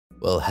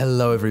Well,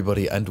 hello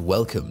everybody and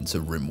welcome to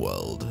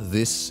RimWorld.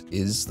 This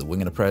is the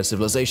Wing and a Prayer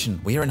civilization.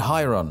 We are in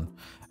Hieron,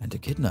 and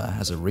Echidna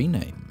has a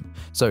rename.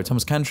 So,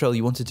 Thomas Cantrell,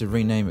 you wanted to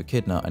rename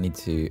Echidna. I need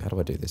to, how do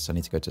I do this? I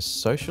need to go to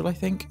social, I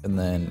think, and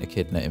then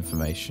Echidna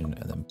information,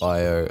 and then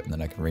bio, and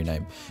then I can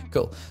rename.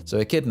 Cool. So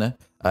Echidna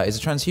is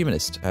a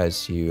transhumanist,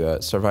 as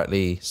you so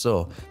rightly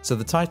saw. So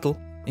the title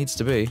needs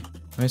to be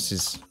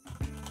Mrs.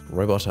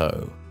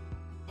 Roboto.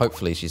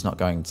 Hopefully she's not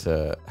going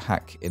to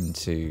hack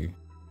into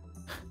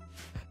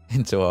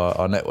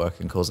our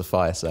network and cause a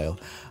fire sale.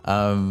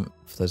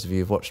 For those of you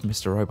who've watched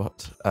Mr.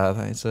 Robot,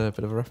 that is a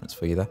bit of a reference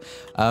for you there.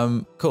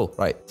 Cool,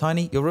 right.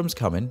 Tiny, your room's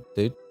coming,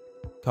 dude.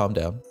 Calm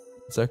down.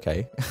 It's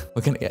okay.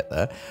 We're gonna get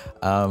there.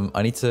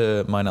 I need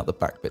to mine out the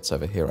back bits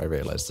over here, I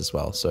realized as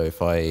well. So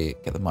if I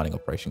get the mining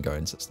operation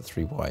going, so it's the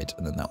 3 wide,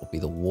 and then that will be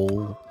the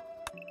wall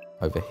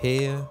over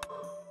here.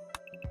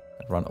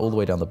 Run all the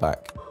way down the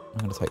back. I'm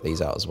gonna take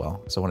these out as well,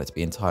 because I want it to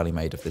be entirely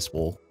made of this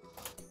wall.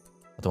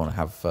 I don't want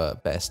to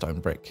have bare stone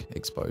brick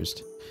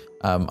exposed.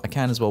 I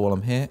can as well while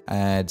I'm here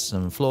add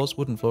some floors,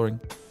 wooden flooring,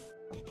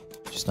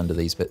 just under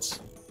these bits.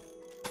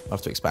 I'll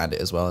have to expand it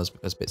as well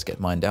as bits get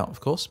mined out, of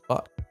course,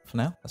 but for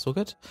now, that's all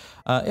good.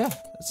 Yeah,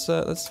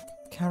 let's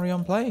carry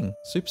on playing.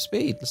 Super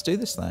speed, let's do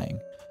this thing.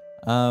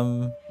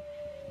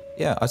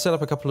 Yeah, I set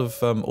up a couple of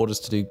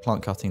orders to do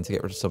plant cutting to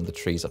get rid of some of the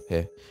trees up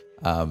here.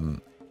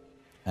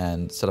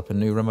 And set up a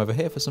new room over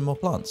here for some more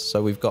plants.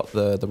 So we've got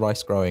the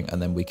rice growing, and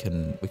then we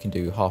can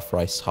do half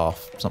rice,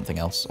 half something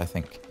else, I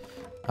think.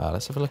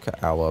 Let's have a look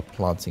at our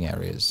planting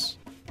areas.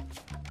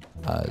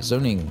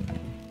 Zoning,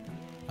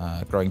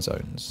 growing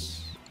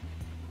zones.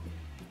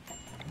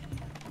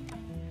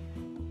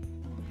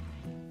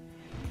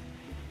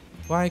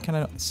 Why can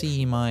I not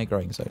see my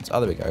growing zones? Oh,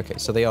 there we go. Okay,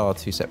 so they are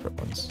 2 separate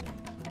ones.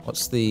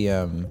 What's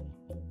the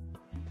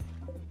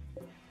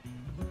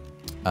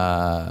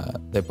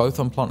they're both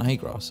on plant hay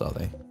grass, are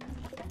they?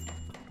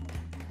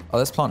 Oh,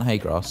 let's plant hay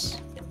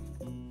grass.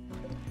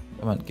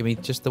 Come on, give me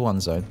just the one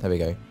zone. There we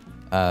go.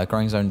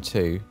 Growing zone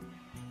 2.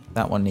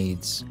 That one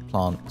needs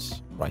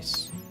plant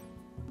rice.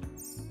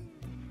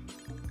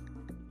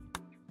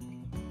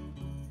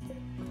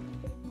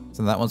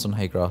 So that one's on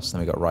hay grass,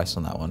 then we got rice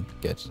on that one.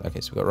 Good.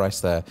 Okay, so we've got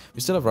rice there. We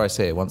still have rice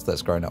here. Once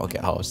that's grown, it'll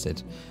get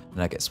harvested, and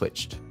that gets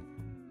switched,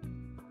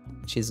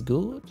 which is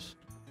good.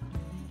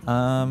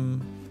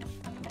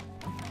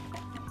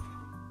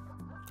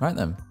 Right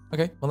then.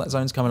 Okay, well that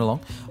zone's coming along.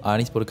 I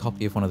need to build a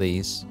copy of one of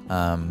these.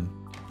 There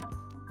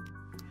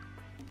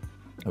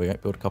we go,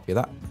 build a copy of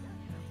that.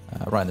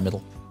 Right in the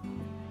middle.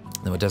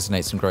 Then we'll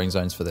designate some growing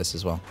zones for this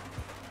as well.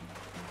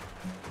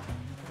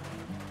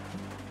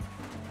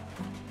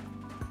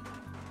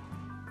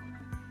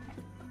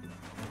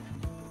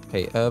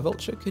 Okay,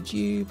 Vulture, could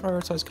you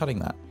prioritize cutting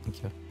that?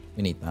 Thank you.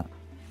 We need that.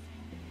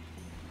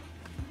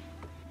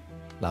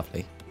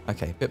 Lovely.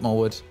 Okay, bit more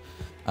wood.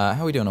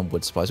 How are we doing on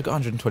wood supplies? We've got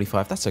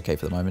 125. That's okay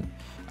for the moment.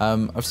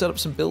 I've set up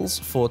some bills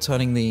for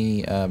turning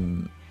the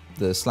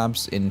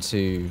slabs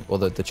into, or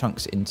the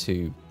chunks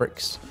into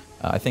bricks.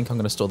 I think I'm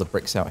going to store the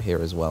bricks out here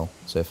as well.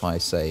 So if I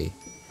say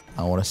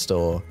I want to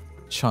store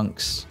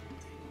chunks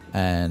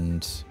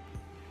and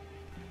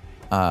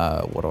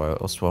what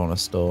else do I want to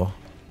store?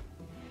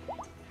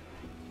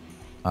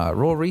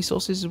 Raw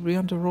resources, are we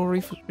under raw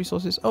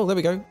resources? Oh, there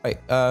we go. Right.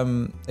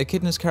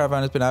 Echidna's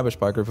caravan has been ambushed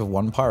by a group of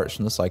 1 pirates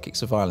from the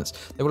Psychics of Violence.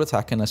 They will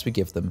attack unless we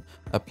give them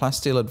a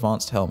plasteel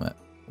advanced helmet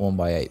worn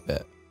by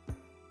 8-bit.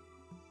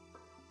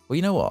 Well,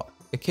 you know what?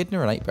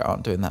 Echidna and 8-bit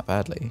aren't doing that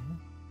badly.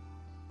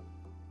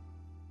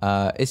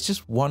 It's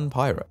just 1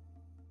 pirate.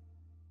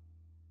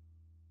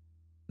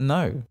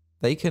 No,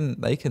 they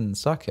can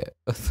suck it.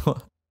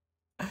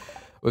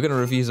 We're gonna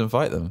refuse and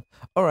fight them.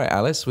 All right,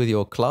 Alice, with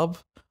your club,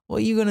 what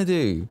are you gonna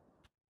do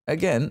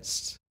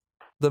against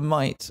the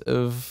might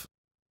of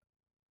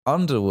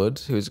Underwood,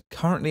 who is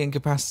currently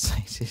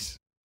incapacitated,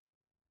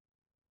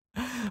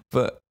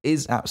 but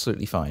is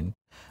absolutely fine.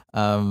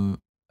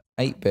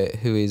 8-bit,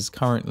 who is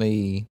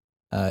currently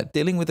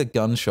dealing with a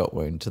gunshot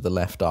wound to the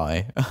left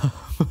eye.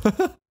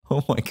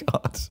 Oh my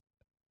god.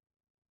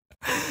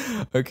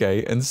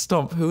 Okay, and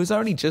Stomp, who has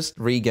only just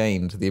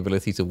regained the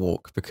ability to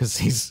walk because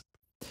he's,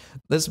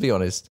 let's be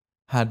honest,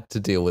 had to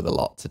deal with a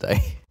lot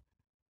today.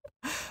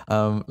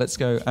 Let's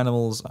go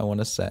animals. I want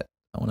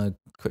to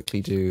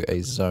quickly do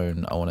a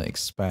zone. I want to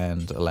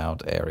expand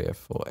allowed area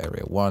for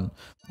area 1.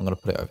 I'm going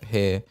to put it over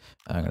here.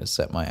 I'm going to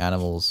set my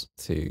animals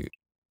to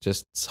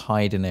just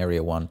hide in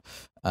area 1.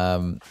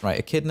 Right,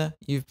 Echidna,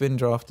 you've been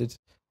drafted.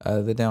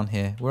 They're down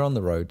here. We're on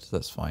the road, so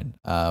that's fine.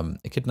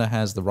 Echidna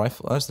has the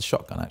rifle. Oh, that's the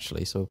shotgun,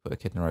 actually, so we'll put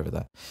Echidna over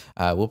there.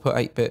 We'll put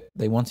 8-bit.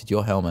 They wanted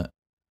your helmet.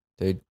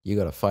 Dude, you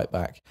got to fight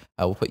back.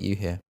 We'll put you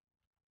here.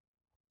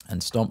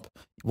 And Stomp,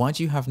 why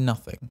do you have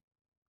nothing?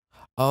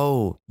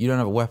 Oh, you don't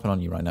have a weapon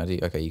on you right now, do you?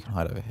 Okay, you can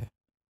hide over here.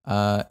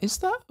 Is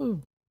that a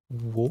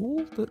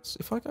wall? That's,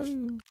 if I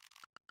go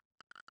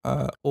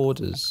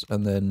orders,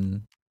 and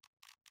then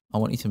I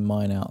want you to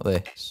mine out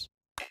this.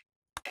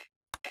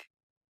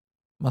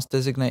 Must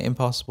designate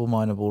impassable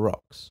mineable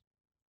rocks.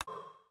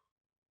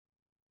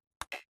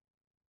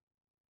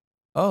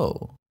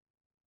 Oh.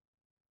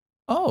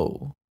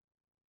 Oh.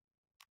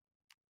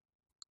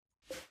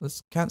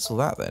 Let's cancel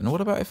that then.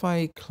 What about if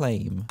I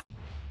claim?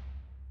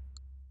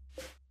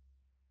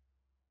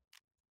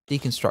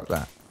 Deconstruct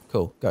that.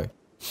 Cool, go.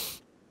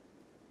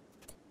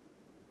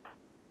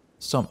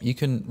 Stomp, you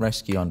can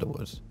rescue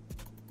Underwood.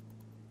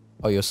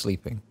 Oh, you're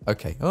sleeping.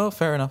 Okay. Oh,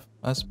 fair enough.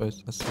 I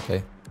suppose that's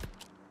okay.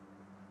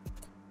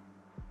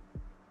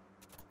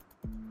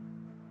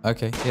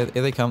 Okay, here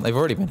they come. They've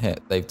already been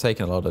hit. They've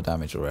taken a lot of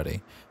damage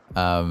already.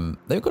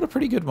 They've got a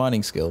pretty good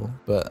mining skill,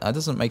 but that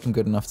doesn't make them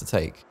good enough to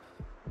take.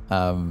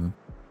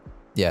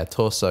 Yeah,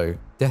 torso.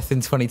 Death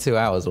in 22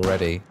 hours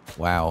already.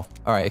 Wow.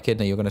 All right,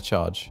 Echidna, you're going to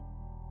charge.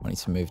 I need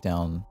to move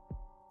down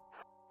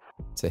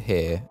to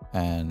here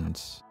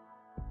and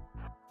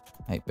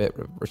 8-bit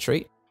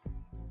retreat.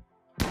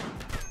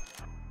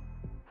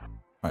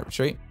 Right,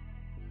 retreat.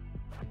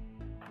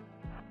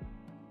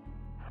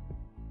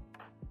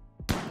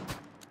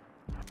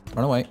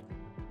 Run away.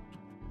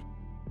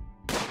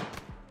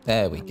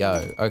 There we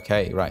go.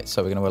 Okay, right.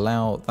 So we're going to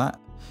allow that.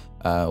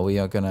 We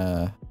are going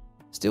to...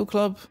 Steel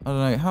Club? I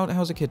don't know.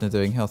 How's Echidna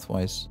doing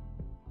health-wise?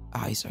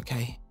 Ah, he's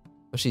okay.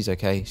 Well, she's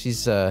okay.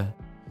 She's...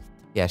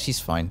 Yeah, she's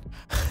fine.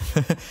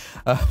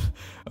 I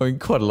mean,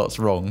 quite a lot's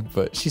wrong,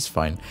 but she's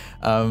fine.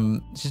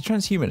 She's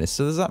transhumanist,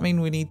 so does that mean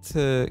we need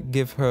to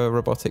give her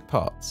robotic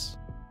parts?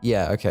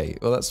 Yeah, okay.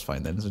 Well, that's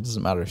fine then. So it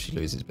doesn't matter if she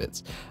loses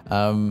bits.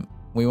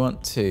 We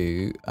want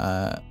to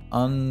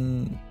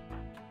un-thingy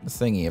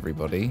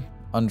everybody,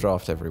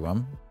 undraft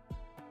everyone.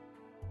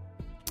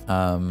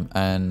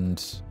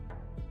 And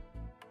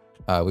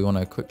we want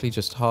to quickly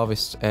just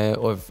harvest air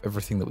of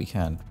everything that we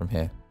can from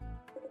here.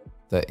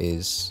 That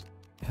is...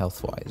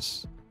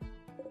 health-wise.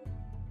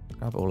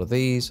 Grab all of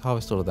these,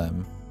 harvest all of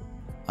them,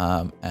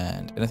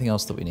 and anything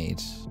else that we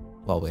need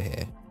while we're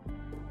here.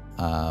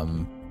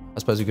 I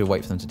suppose we could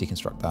wait for them to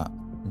deconstruct that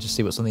and just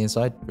see what's on the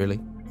inside,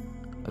 really.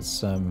 That's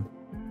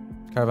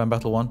Caravan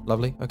Battle 1,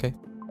 lovely, okay.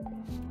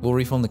 We'll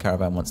reform the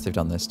caravan once they've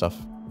done this stuff.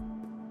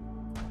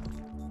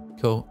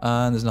 Cool,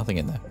 and there's nothing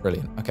in there,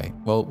 brilliant. Okay,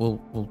 well,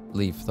 we'll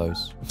leave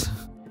those.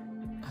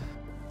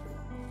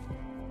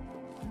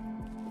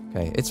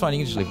 Okay, it's fine, you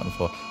can just leave it on the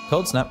floor.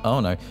 Cold snap, oh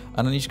no.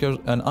 An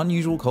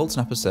unusual cold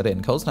snap has set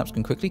in. Cold snaps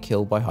can quickly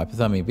kill by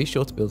hypothermia. Be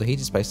sure to build a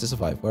heated space to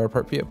survive. Wear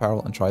appropriate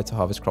apparel and try to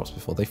harvest crops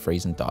before they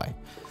freeze and die.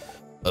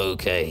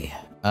 Okay.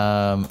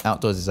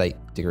 Outdoors is 8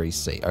 degrees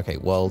C. Okay,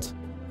 world.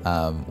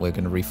 We're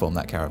going to reform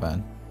that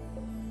caravan.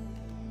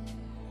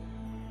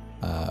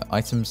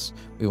 Items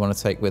we want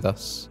to take with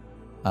us.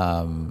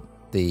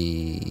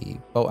 The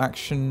bolt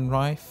action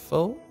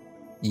rifle.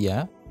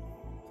 Yeah.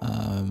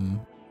 I'm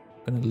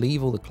going to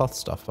leave all the cloth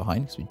stuff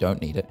behind because we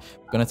don't need it.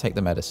 We're going to take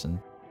the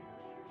medicine.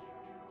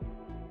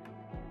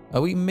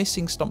 Are we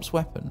missing Stomp's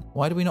weapon?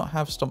 Why do we not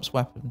have Stomp's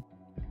weapon?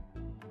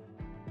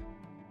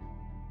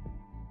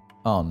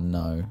 Oh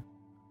no.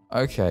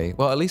 Okay,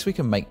 well at least we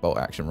can make bolt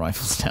action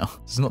rifles now.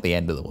 It's not the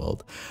end of the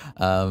world.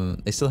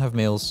 They still have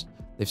meals.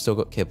 They've still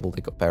got kibble.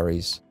 They've got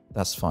berries.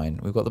 That's fine.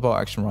 We've got the bolt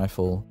action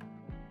rifle.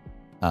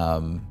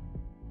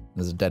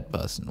 There's a dead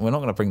person. We're not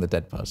going to bring the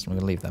dead person. We're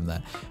going to leave them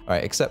there. All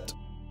right, accept.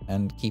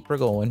 And keep her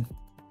going.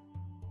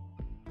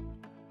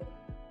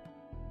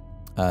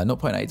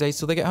 0.8 days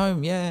till they get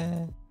home.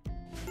 Yeah.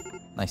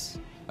 Nice.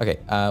 Okay,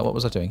 what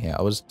was I doing here?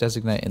 I was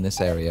designating this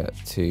area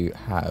to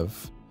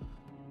have...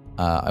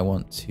 I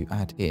want to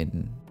add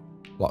in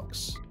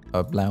blocks.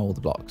 Allow all the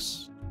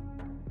blocks.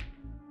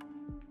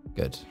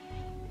 Good.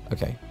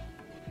 Okay.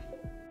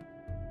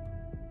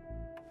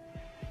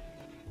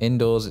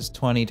 Indoors, it's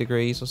 20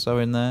 degrees or so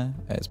in there.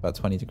 It's about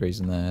 20 degrees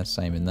in there.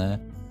 Same in there.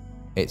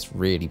 It's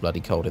really bloody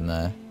cold in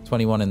there.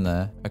 21 in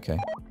there. Okay,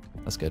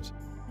 that's good.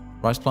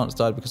 Rice plants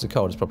died because of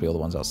cold. It's probably all the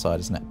ones outside,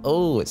 isn't it?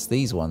 Oh, it's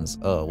these ones.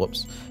 Oh,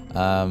 whoops.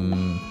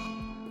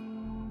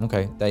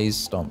 Okay, days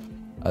Stomp.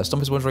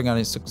 Stomp is wandering on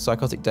his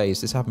psychotic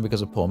days. This happened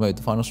because of poor mood.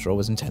 The final straw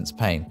was intense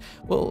pain.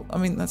 Well, I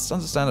mean, that's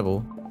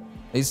understandable.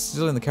 He's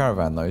still in the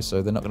caravan, though,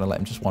 so they're not going to let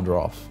him just wander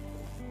off.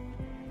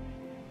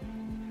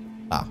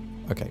 Ah,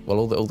 okay. Well,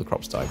 all the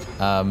crops died.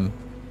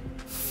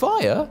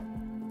 Fire?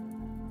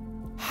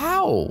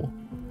 How?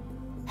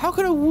 How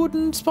can a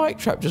wooden spike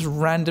trap just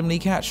randomly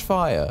catch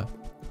fire?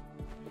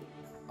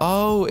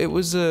 Oh, it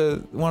was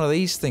one of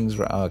these things.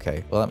 Oh,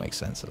 okay, well, that makes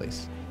sense, at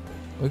least.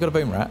 We've got a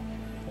boom rat.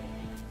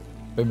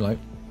 Boom low.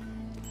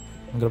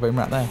 We've got a boom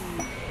rat there.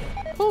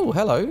 Oh,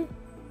 hello.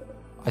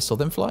 I saw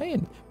them fly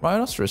in.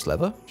 Rhinoceros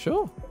leather,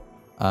 sure.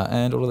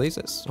 And all of these,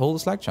 let's haul the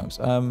slag chunks.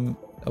 Are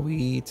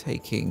we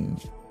taking...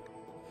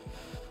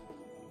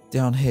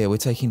 Down here, we're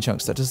taking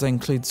chunks. Does that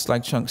include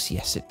slag chunks?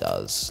 Yes, it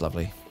does.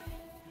 Lovely.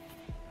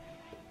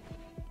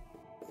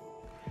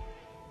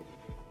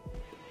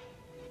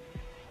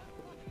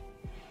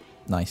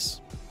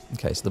 Nice.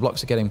 Okay, so the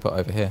blocks are getting put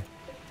over here.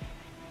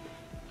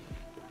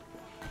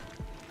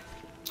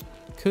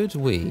 Could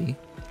we...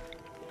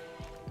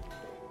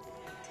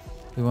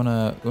 We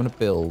wanna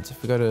build.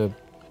 If we go to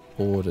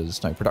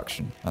borders, no,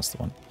 production. That's the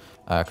one.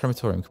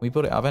 Crematorium. Can we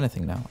build it out of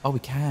anything now? Oh, we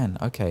can.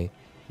 Okay.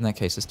 In that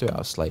case, let's do it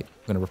out of slate.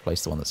 I'm going to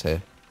replace the one that's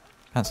here.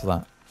 Cancel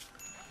that.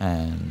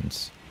 And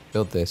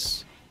build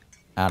this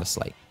Add a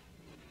slate.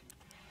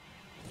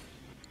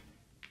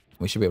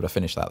 We should be able to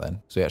finish that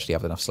then, so we actually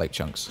have enough slate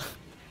chunks.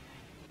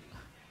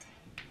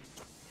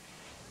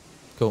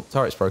 Cool.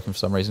 Turret's broken for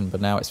some reason,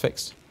 but now it's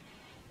fixed.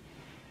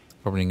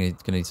 Probably going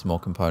to need some more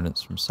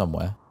components from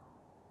somewhere.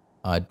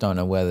 I don't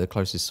know where the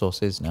closest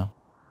source is now.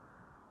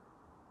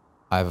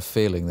 I have a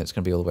feeling that it's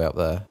going to be all the way up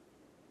there.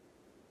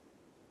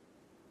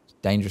 It's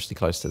dangerously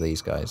close to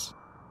these guys.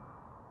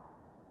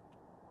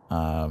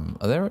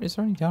 Is there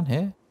any down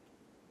here?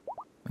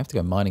 We have to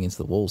go mining into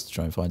the walls to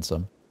try and find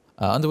some.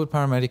 Underwood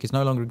paramedic is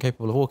no longer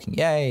incapable of walking.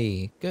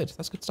 Yay! Good.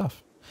 That's good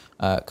stuff.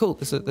 Cool.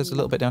 There's a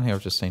little bit down here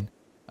I've just seen.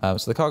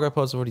 So the cargo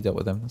pods have already dealt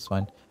with them. That's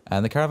fine.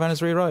 And the caravan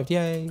has re-arrived.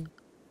 Yay!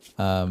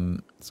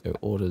 Let's go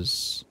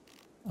orders.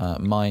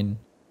 Mine.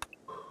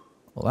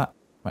 All that.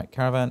 Right,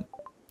 caravan.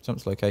 Jump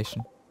to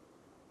location.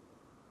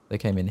 They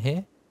came in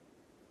here.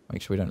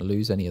 Make sure we don't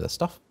lose any of the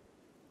stuff.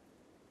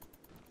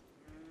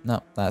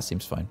 No, that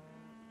seems fine.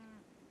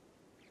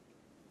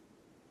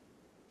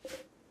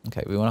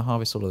 Okay, we want to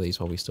harvest all of these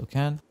while we still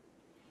can.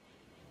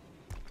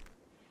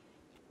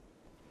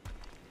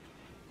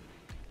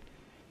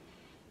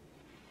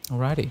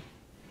 Alrighty.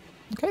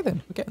 Okay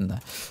then, we're getting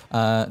there.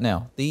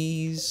 Now,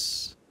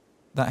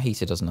 that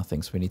heater does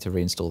nothing, so we need to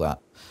reinstall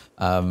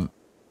that.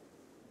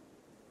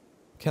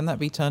 Can that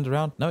be turned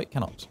around? No, it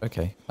cannot.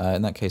 Okay,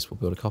 in that case, we'll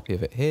build a copy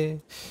of it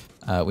here.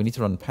 We need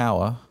to run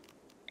power.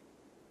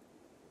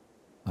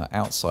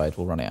 Outside,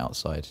 we'll run it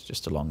outside,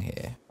 just along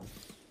here.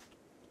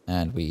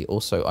 And we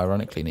also,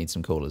 ironically, need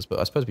some coolers, but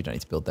I suppose we don't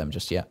need to build them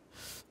just yet.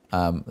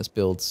 Let's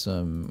build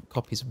some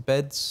copies of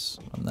beds.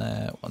 One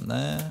there, one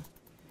there.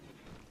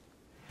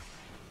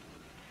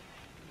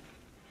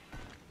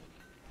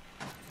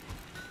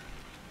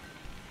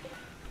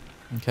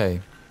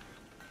 Okay.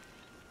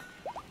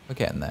 We're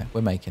getting there.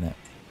 We're making it.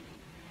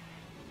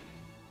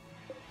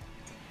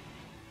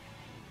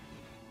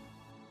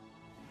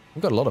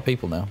 We've got a lot of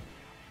people now.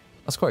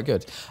 That's quite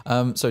good.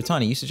 So,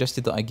 Tiny, you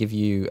suggested that I give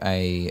you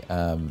a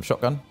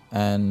shotgun,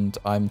 and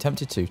I'm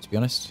tempted to be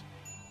honest.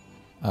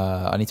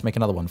 I need to make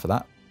another one for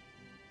that.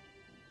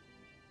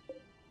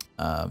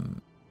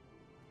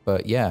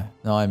 But yeah,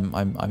 no,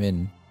 I'm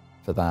in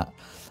for that.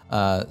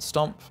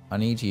 Stomp, I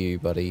need you,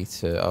 buddy,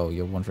 to... Oh,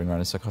 you're wandering around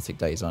in psychotic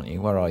days, aren't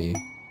you? Where are you?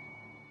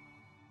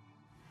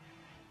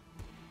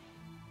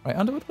 Right,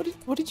 Underwood,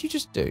 what did you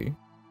just do?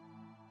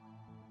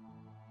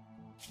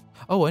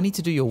 Oh, I need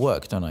to do your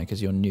work, don't I?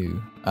 Because you're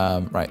new.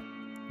 Right,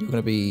 you're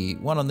going to be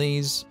one on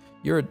these.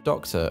 You're a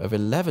doctor of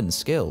 11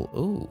 skill.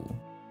 Ooh.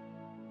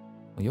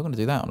 Well, you're going to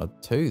do that on a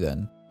 2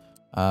 then.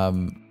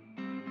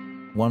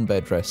 1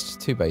 bed rest,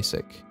 2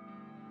 basic.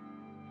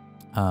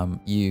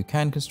 You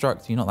can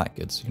construct. You're not that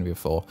good, so you're going to be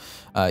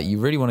a 4. You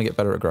really want to get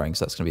better at growing,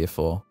 so that's going to be a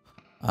 4.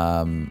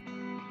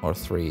 Or a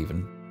 3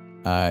 even.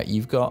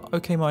 You've got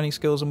okay mining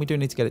skills, and we do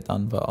need to get it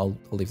done, but I'll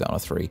leave that on a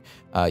 3.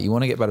 You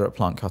want to get better at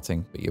plant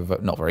cutting, but you're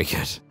not very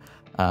good.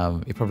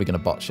 You're probably going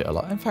to botch it a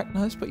lot. In fact,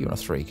 no, let's put you on a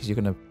 3, because you're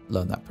going to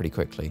learn that pretty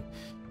quickly.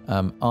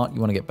 Art, you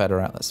want to get better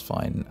at, that's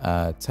fine.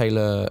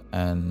 Tailor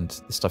and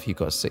the stuff you've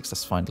got a 6,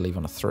 that's fine to leave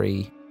on a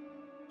 3.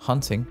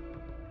 Hunting.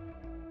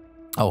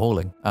 Oh,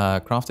 hauling.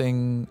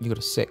 Crafting, you got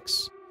a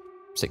 6.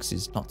 6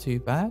 is not too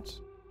bad.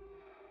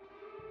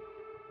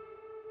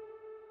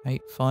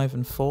 8, 5,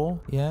 and 4,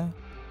 yeah.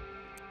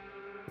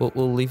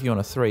 We'll leave you on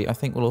a 3. I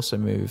think we'll also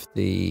move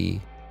the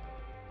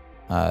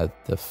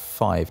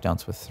 5 down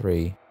to a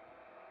 3.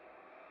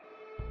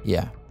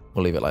 Yeah,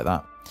 we'll leave it like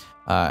that.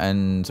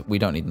 And we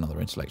don't need another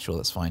intellectual,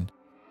 that's fine.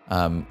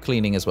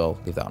 Cleaning as well,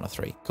 leave that on a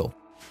 3. Cool.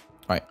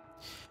 All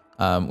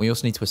right. We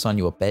also need to assign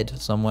you a bed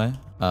somewhere.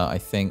 I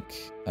think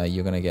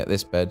you're going to get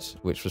this bed,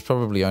 which was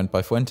probably owned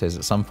by Fuentes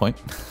at some point.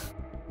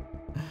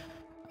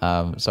 So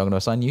I'm going to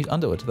assign you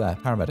Underwood there.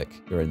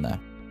 Paramedic, you're in there.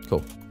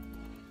 Cool.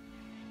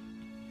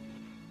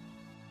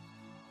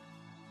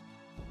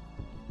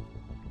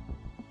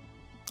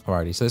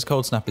 Alrighty, so this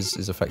cold snap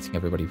is affecting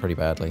everybody pretty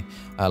badly.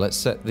 Let's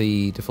set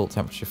the default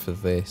temperature for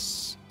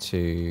this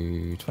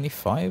to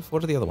 25.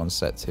 What are the other ones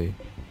set to?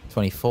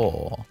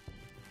 24.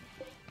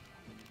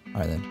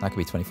 Alright then, that could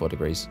be 24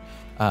 degrees.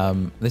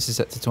 This is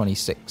set to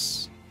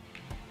 26.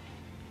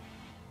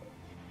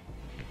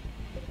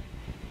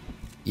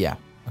 Yeah,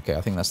 okay,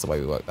 I think that's the way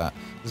we work that.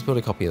 Let's build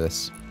a copy of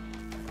this.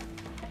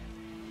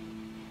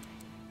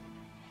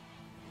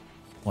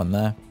 One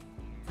there.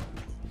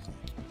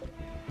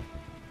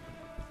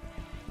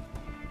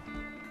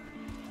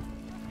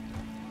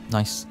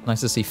 Nice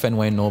to see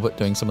Fenway and Norbert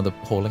doing some of the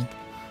hauling.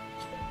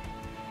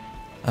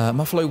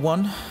 Muffalo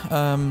 1,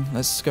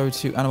 let's go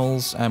to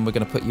animals, and we're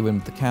going to put you in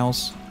with the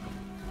cows.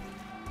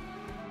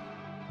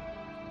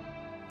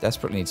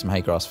 Desperately need some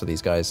hay grass for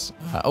these guys.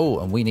 Oh,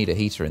 and we need a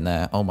heater in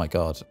there. Oh my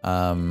god.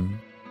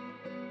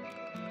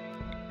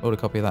 Build a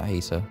copy of that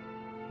heater.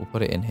 We'll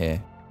put it in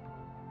here.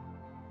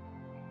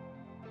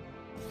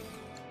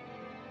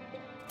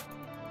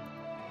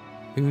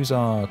 Who's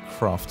our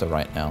crafter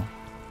right now?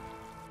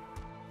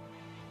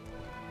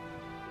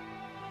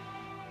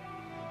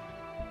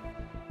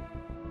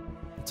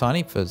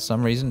 Tiny, for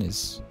some reason,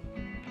 is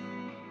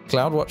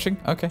Cloud watching?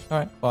 Okay,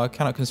 alright. Well, I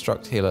cannot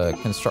construct healer.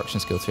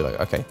 Construction skill too low.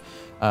 Okay.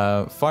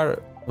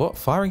 What?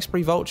 Firing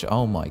spree vulture?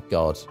 Oh my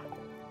god.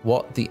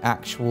 What the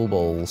actual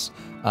balls.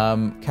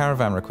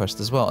 Caravan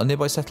request as well. A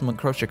nearby settlement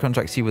crusher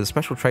contacts you with a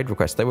special trade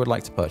request. They would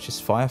like to purchase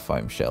fire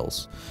foam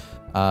shells.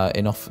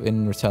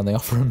 In return, they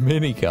offer a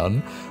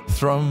minigun,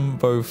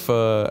 thrombowfur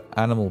fur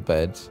animal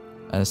bed,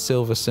 and a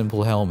silver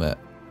simple helmet.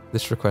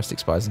 This request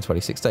expires in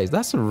 26 days.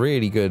 That's a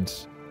really good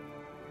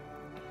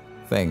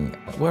thing.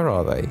 Where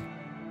are they?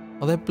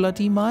 Oh, they're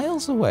bloody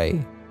miles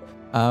away.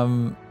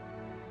 There's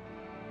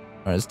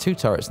 2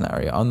 turrets in that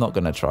area. I'm not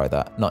going to try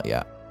that. Not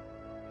yet.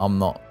 I'm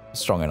not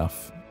strong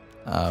enough.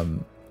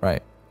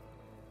 Right.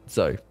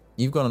 So,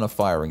 you've gone on a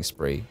firing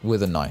spree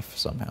with a knife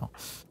somehow.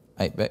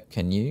 8-bit,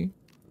 can you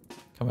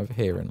come over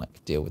here and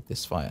like deal with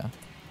this fire?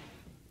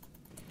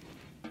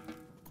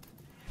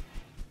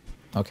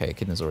 Okay,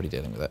 Echidna's already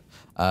dealing with it.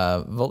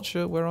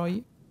 Vulture, where are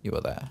you? You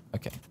are there.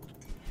 Okay.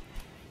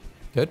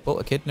 Good. Well,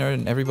 Echidna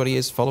and everybody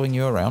is following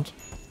you around.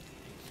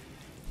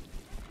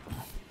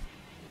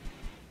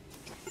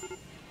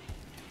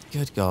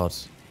 Good God.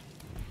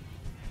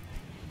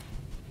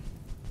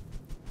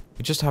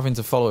 You're just having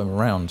to follow him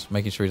around,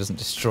 making sure he doesn't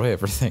destroy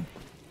everything.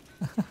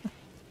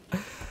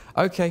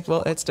 Okay,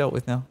 well, it's dealt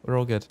with now. We're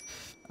all good.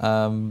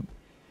 Right,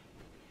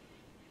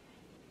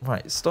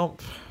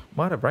 Stomp.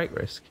 Minor break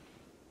risk.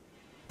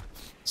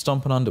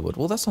 Stomp and Underwood.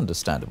 Well, that's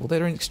understandable.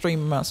 They're in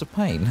extreme amounts of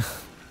pain.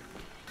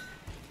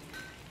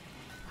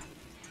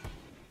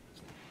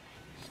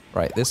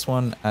 Right, this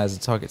one has a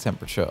target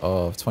temperature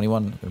of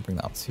 21. I'm going to bring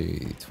that up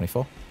to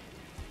 24.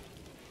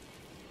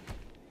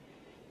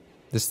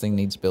 This thing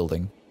needs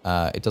building.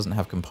 It doesn't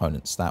have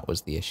components. That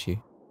was the issue.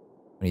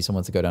 We need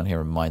someone to go down here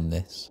and mine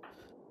this.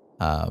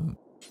 Cannot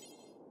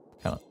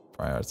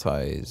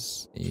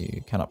prioritize.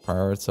 You cannot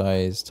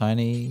prioritize.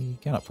 Tiny. You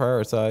cannot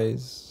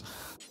prioritize.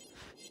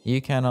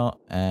 You cannot,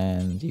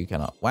 and you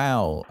cannot.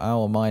 Wow,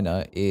 our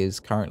miner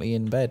is currently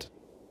in bed.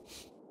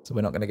 So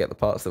we're not going to get the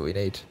parts that we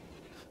need.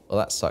 Well,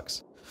 that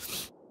sucks.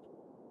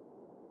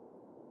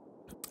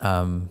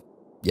 Yeah,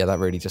 that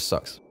really just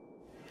sucks.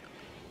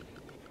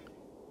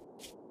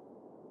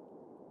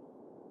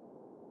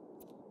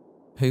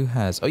 Who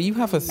has... Oh, you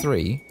have a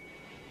 3.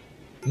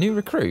 New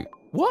recruit.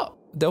 What?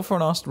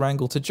 Delphron asked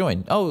Wrangle to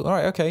join. Oh,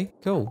 alright, okay,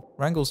 cool.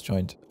 Wrangle's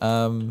joined.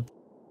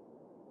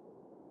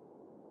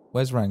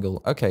 Where's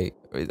Wrangle? Okay,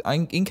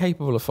 I'm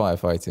incapable of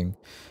firefighting.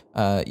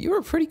 You're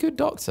a pretty good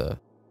doctor.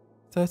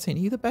 13. Are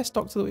you the best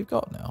doctor that we've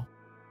got now?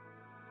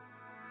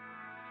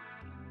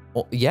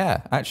 Oh,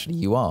 yeah, actually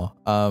you are.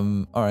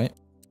 Alright.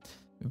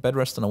 Bed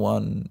rest on a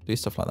 1. Do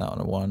stuff like that on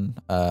a 1.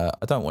 I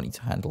don't want you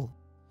to handle...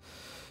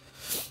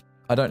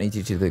 I don't need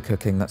you to do the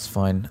cooking, that's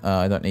fine.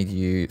 I don't need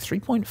you...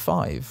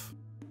 3.5.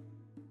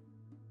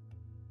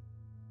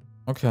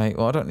 Okay,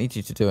 well I don't need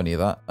you to do any of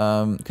that.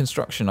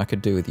 Construction I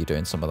could do with you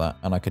doing some of that.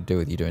 And I could do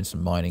with you doing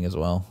some mining as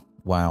well.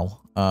 Wow.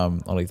 I'll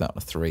leave that on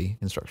a 3.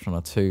 Construction on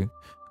a 2.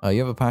 You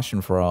have a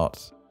passion for art,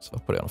 so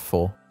I'll put it on a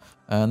 4.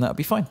 And that'll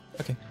be fine.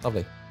 Okay,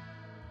 lovely.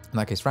 In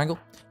that case, Wrangle,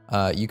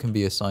 you can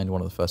be assigned one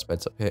of the first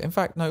beds up here. In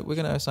fact, no, we're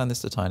going to assign this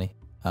to Tiny.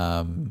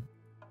 We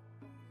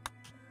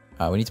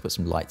need to put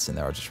some lights in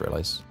there, I just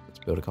realised. Let's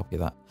build a copy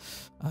of that.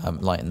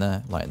 Light in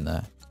there, light in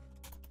there.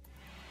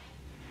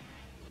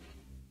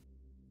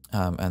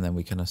 And then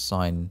we can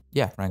assign...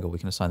 Yeah, Wrangle, we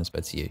can assign this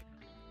bed to you.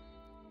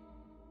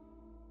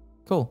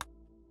 Cool.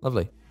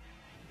 Lovely.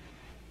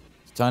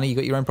 Tiny, you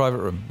got your own private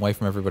room, away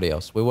from everybody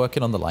else. We're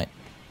working on the light.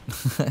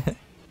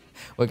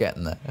 We're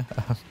getting there.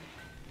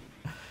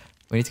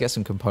 We need to get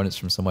some components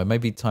from somewhere.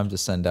 Maybe time to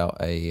send out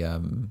a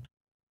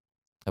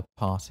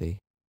party.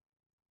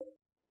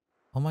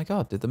 Oh my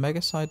god, did the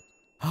Mega Side...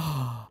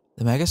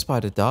 the Mega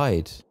Spider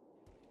died.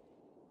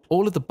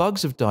 All of the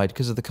bugs have died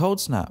because of the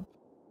cold snap.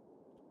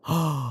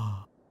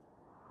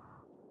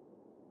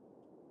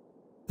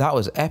 That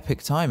was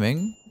epic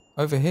timing.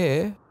 Over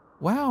here.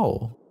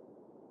 Wow.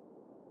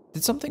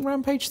 Did something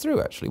rampage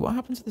through, actually? What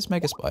happened to this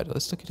Mega Spider?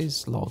 Let's look at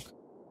his log.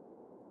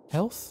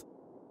 Health?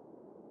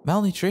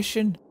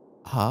 Malnutrition?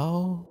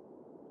 Oh.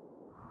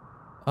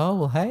 Oh,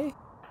 well, hey.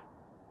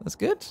 That's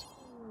good.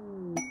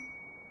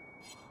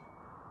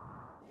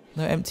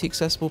 No empty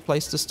accessible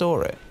place to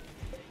store it.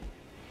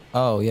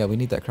 Oh, yeah, we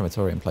need that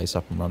crematorium place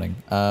up and running.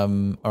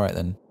 Alright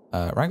then.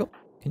 Wrangle,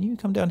 can you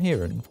come down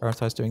here and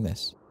prioritize doing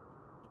this?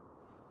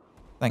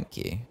 Thank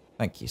you.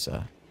 Thank you,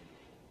 sir.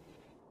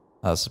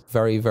 That's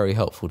very, very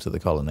helpful to the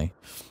colony.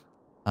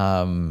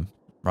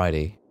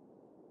 Righty.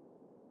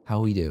 How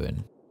are we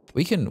doing?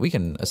 We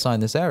can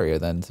assign this area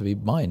then to be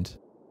mined.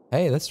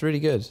 Hey, that's really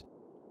good.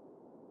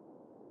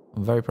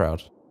 I'm very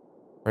proud.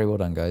 Very well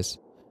done, guys.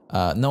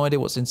 No idea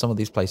what's in some of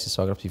these places,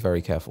 so I'm gonna have to be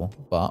very careful.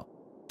 But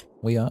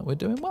we're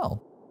doing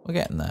well. We're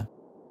getting there.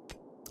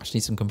 I just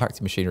need some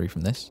compacting machinery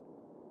from this.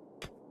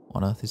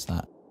 What on earth is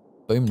that?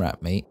 Boom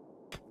wrap meat.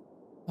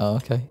 Oh,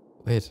 okay.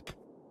 Weird.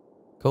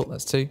 Cool,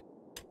 that's 2.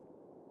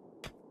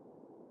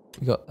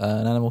 We got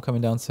an animal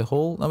coming down to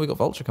Hall. No, we got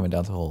Vulture coming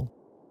down to Hall.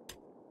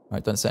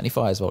 Alright, don't set any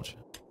fires, Vulture.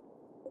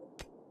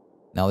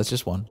 Now there's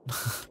just 1.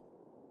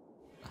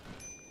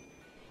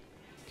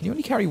 Can you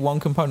only carry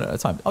one component at a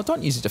time? Oh,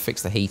 don't use it to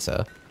fix the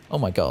heater. Oh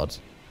my god.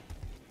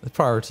 The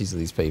priorities of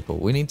these people.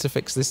 We need to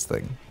fix this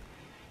thing.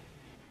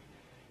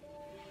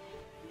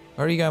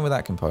 Where are you going with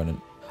that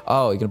component?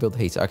 Oh, you're going to build the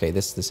heater. Okay,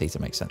 this heater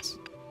makes sense.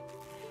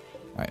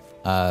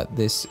 Alright,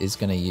 this is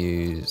going to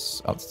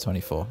use up to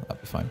 24. That'll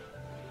be fine.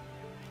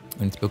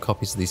 We need to build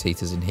copies of these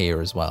heaters in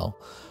here as well.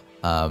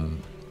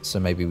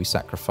 So maybe we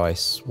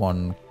sacrifice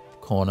one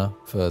corner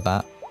for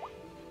that.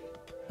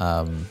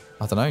 I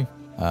don't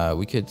know.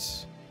 We could...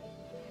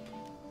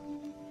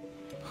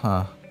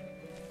 Huh.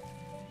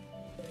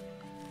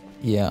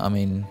 Yeah, I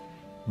mean,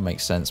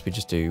 makes sense. We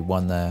just do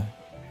one there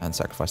and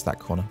sacrifice that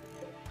corner.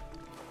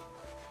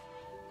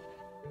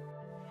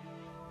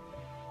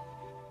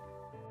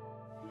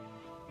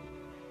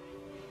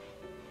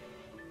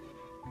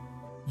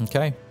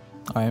 Okay.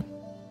 Alright.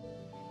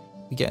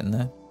 We're getting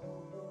there.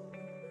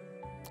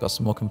 Got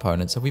some more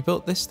components. Have we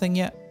built this thing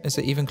yet? Is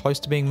it even close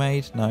to being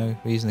made? No,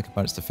 we're using the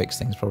components to fix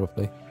things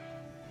probably.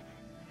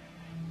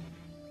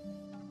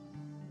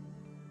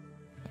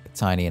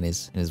 Tiny in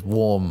his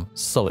warm,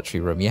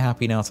 solitary room. You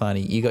happy now,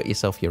 Tiny? You got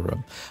yourself your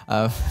room.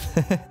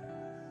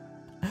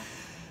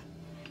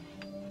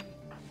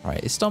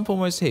 Right, is Stomp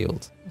almost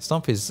healed?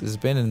 Stomp has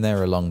been in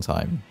there a long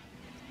time.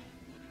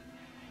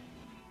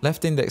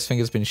 Left index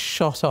finger's been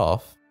shot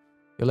off.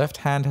 Your left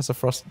hand has a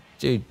frost...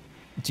 Dude,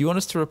 do you want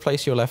us to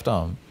replace your left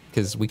arm?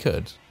 Because we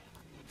could.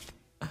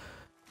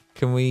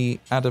 Can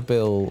we add a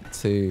bill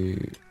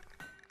to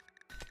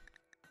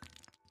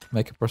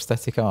make a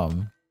prosthetic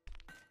arm?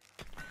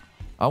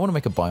 I want to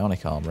make a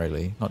bionic arm,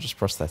 really, not just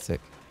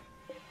prosthetic.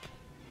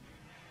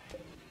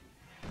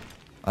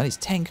 That is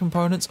 10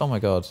 components? Oh my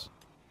god.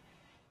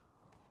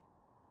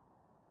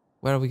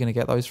 Where are we going to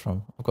get those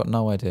from? I've got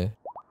no idea.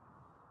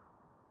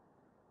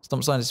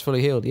 Stomp sign is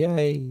fully healed.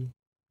 Yay!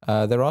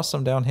 There are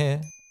some down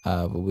here,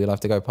 but we'll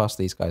have to go past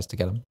these guys to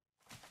get them.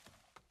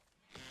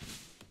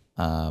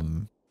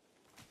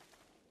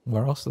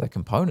 Where else are there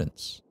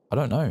components? I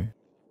don't know.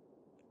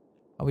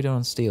 How are we doing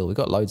on steel? We've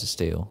got loads of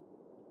steel.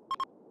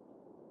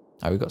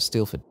 Oh, we've got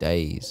steel for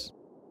days.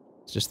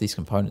 It's just these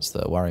components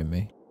that are worrying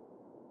me.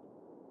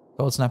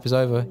 Gold Snap is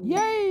over.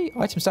 Yay!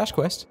 Item stash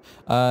quest.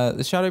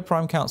 The Shadow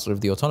Prime Councillor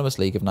of the Autonomous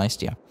League of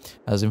Nystia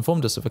has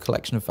informed us of a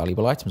collection of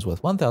valuable items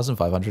worth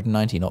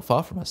 1,590 not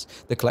far from us.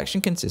 The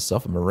collection consists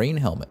of a marine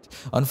helmet.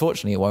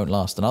 Unfortunately, it won't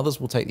last, and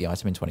others will take the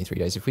item in 23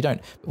 days if we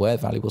don't. But where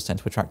valuables tend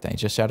to attract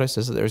danger, Shadow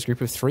says that there is a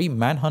group of 3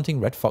 man-hunting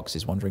red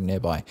foxes wandering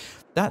nearby.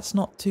 That's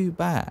not too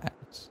bad.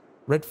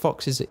 Red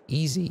foxes are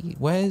easy.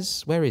 Where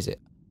is it?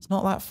 It's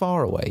not that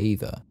far away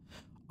either.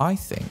 I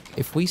think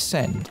if we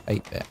send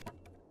 8-bit...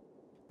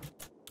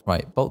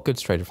 Right, bulk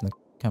goods trader from the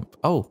camp.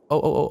 Oh.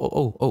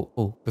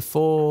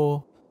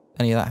 Before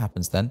any of that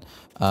happens then,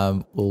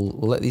 we'll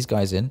let these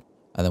guys in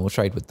and then we'll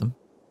trade with them.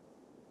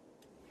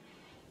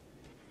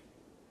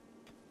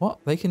 What?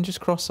 They can just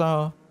cross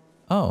our...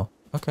 Oh,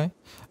 okay.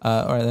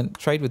 Alright then,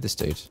 trade with this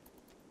dude.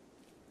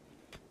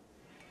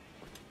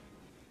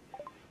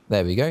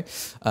 There we go.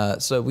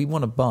 So we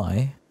want to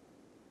buy...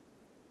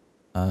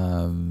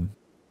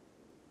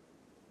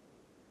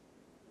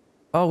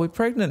 Oh, we're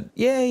pregnant.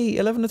 Yay!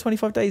 11 to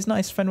 25 days.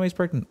 Nice. Fenway's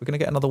pregnant. We're going to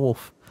get another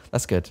wolf.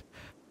 That's good.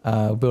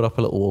 We'll build up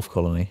a little wolf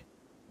colony.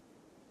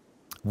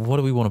 What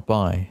do we want to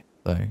buy,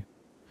 though?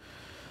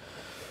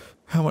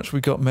 How much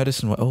we got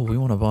medicine? Oh, we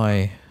want to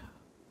buy...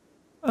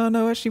 Oh,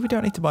 no, actually, we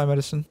don't need to buy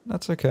medicine.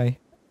 That's okay.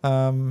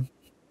 We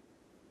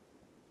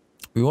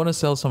want to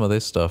sell some of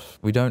this stuff.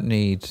 We don't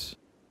need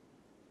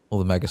all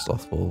the Mega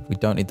Sloth wool. We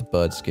don't need the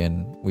bird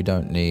skin. We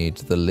don't need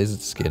the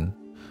lizard skin.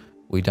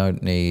 We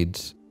don't need...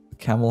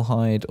 camel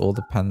hide or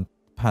the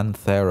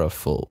panthera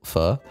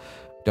fur.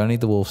 Don't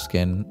need the wolf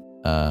skin.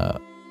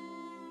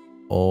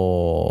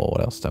 Or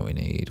what else don't we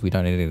need? We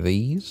don't need any of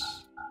these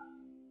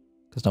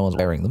because no one's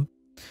wearing them.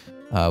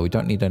 We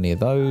don't need any of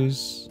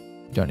those.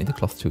 We don't need the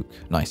cloth toque.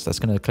 Nice. That's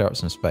going to clear up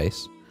some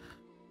space.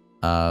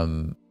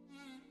 Do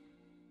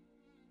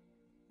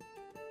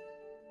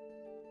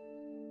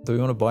we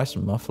want to buy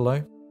some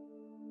muffalo?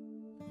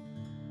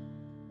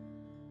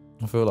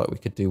 I feel like we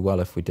could do well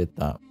if we did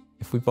that.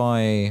 If we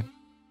buy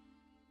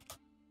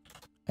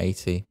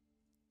 80.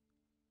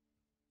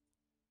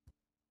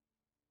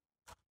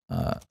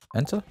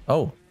 Enter?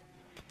 Oh.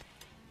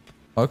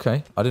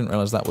 Okay. I didn't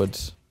realize that would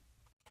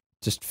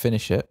just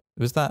finish it.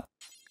 Was that?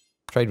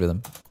 Trade with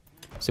them.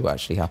 See what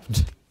actually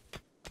happened.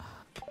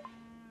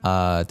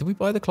 Did we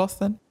buy the cloth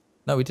then?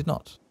 No, we did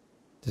not.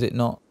 Did it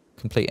not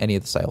complete any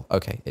of the sale?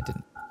 Okay, it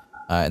didn't.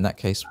 In that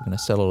case, we're going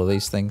to sell all of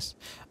these things.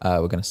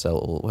 We're going to sell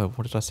all... Well,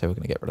 what did I say? We're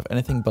going to get rid of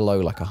anything below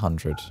like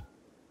 100.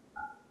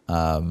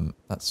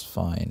 That's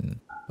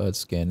fine. Bird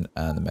skin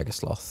and the Mega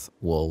Sloth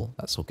wool.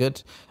 That's all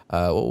good.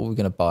 What were we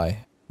going to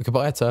buy? We could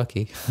buy a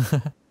turkey.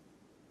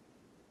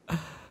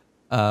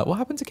 What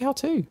happened to cow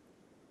 2?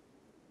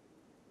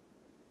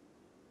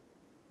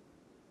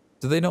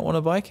 Do they not want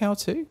to buy cow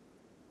 2?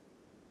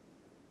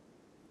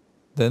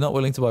 They're not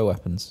willing to buy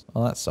weapons.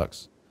 Oh, that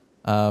sucks.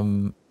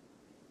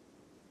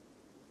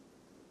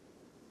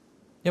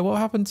 Yeah, what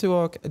happened to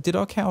our... Did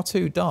our cow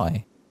 2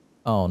 die?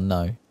 Oh,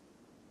 no.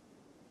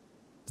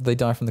 Did they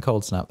die from the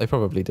cold snap? They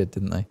probably did,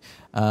 didn't they?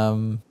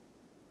 All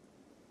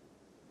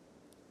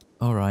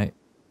right.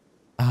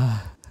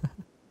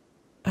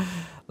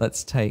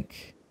 Let's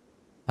take...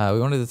 we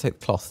wanted to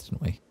take the cloth,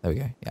 didn't we? There we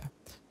go, yeah.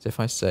 So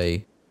if I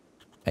say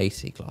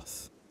 80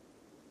 cloth.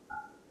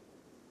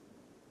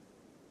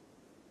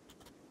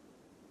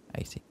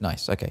 80.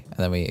 Nice, okay. And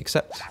then we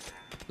accept.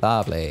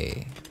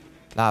 Lovely.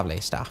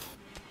 Lovely stuff.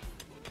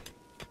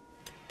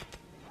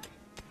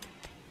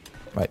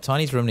 Right,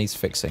 Tiny's room needs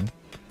fixing.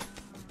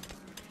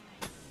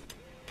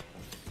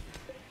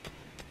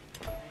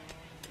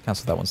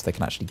 Cancel that one so they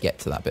can actually get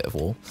to that bit of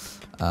wall.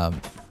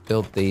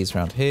 Build these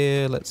around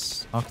here.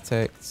 Let's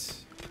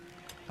architect.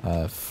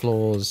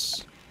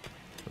 Floors.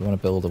 We want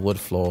to build a wood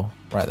floor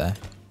right there.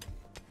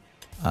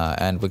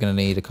 And we're going to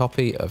need a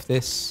copy of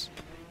this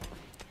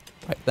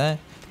right there.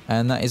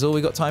 And that is all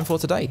we got time for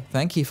today.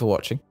 Thank you for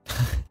watching.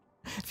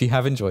 If you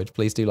have enjoyed,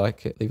 please do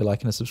like it, leave a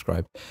like and a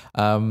subscribe.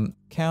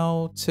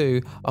 Cow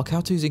 2. Oh, Cow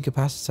 2's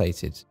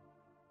incapacitated.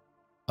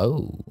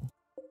 Oh.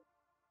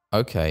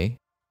 Okay.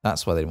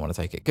 That's why they didn't want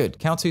to take it. Good.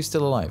 Cow 2's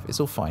still alive. It's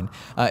all fine.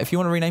 If you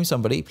want to rename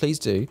somebody, please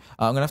do.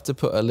 I'm going to have to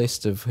put a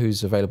list of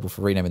who's available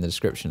for rename in the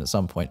description at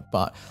some point.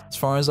 But as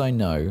far as I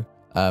know,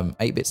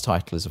 8-Bit's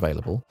title is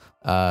available.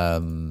 I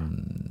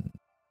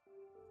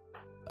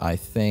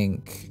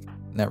think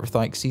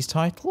Netrithixes'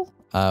 title.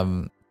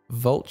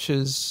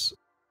 Vulture's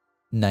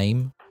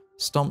name.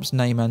 Stomp's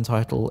name and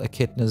title.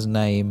 Echidna's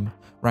name.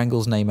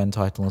 Wrangle's name and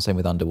title. And same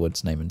with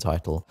Underwood's name and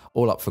title.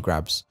 All up for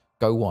grabs.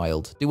 Go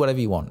wild. Do whatever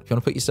you want. If you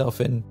want to put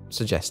yourself in,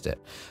 suggest it.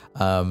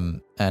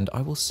 And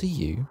I will see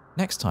you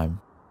next time.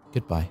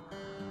 Goodbye.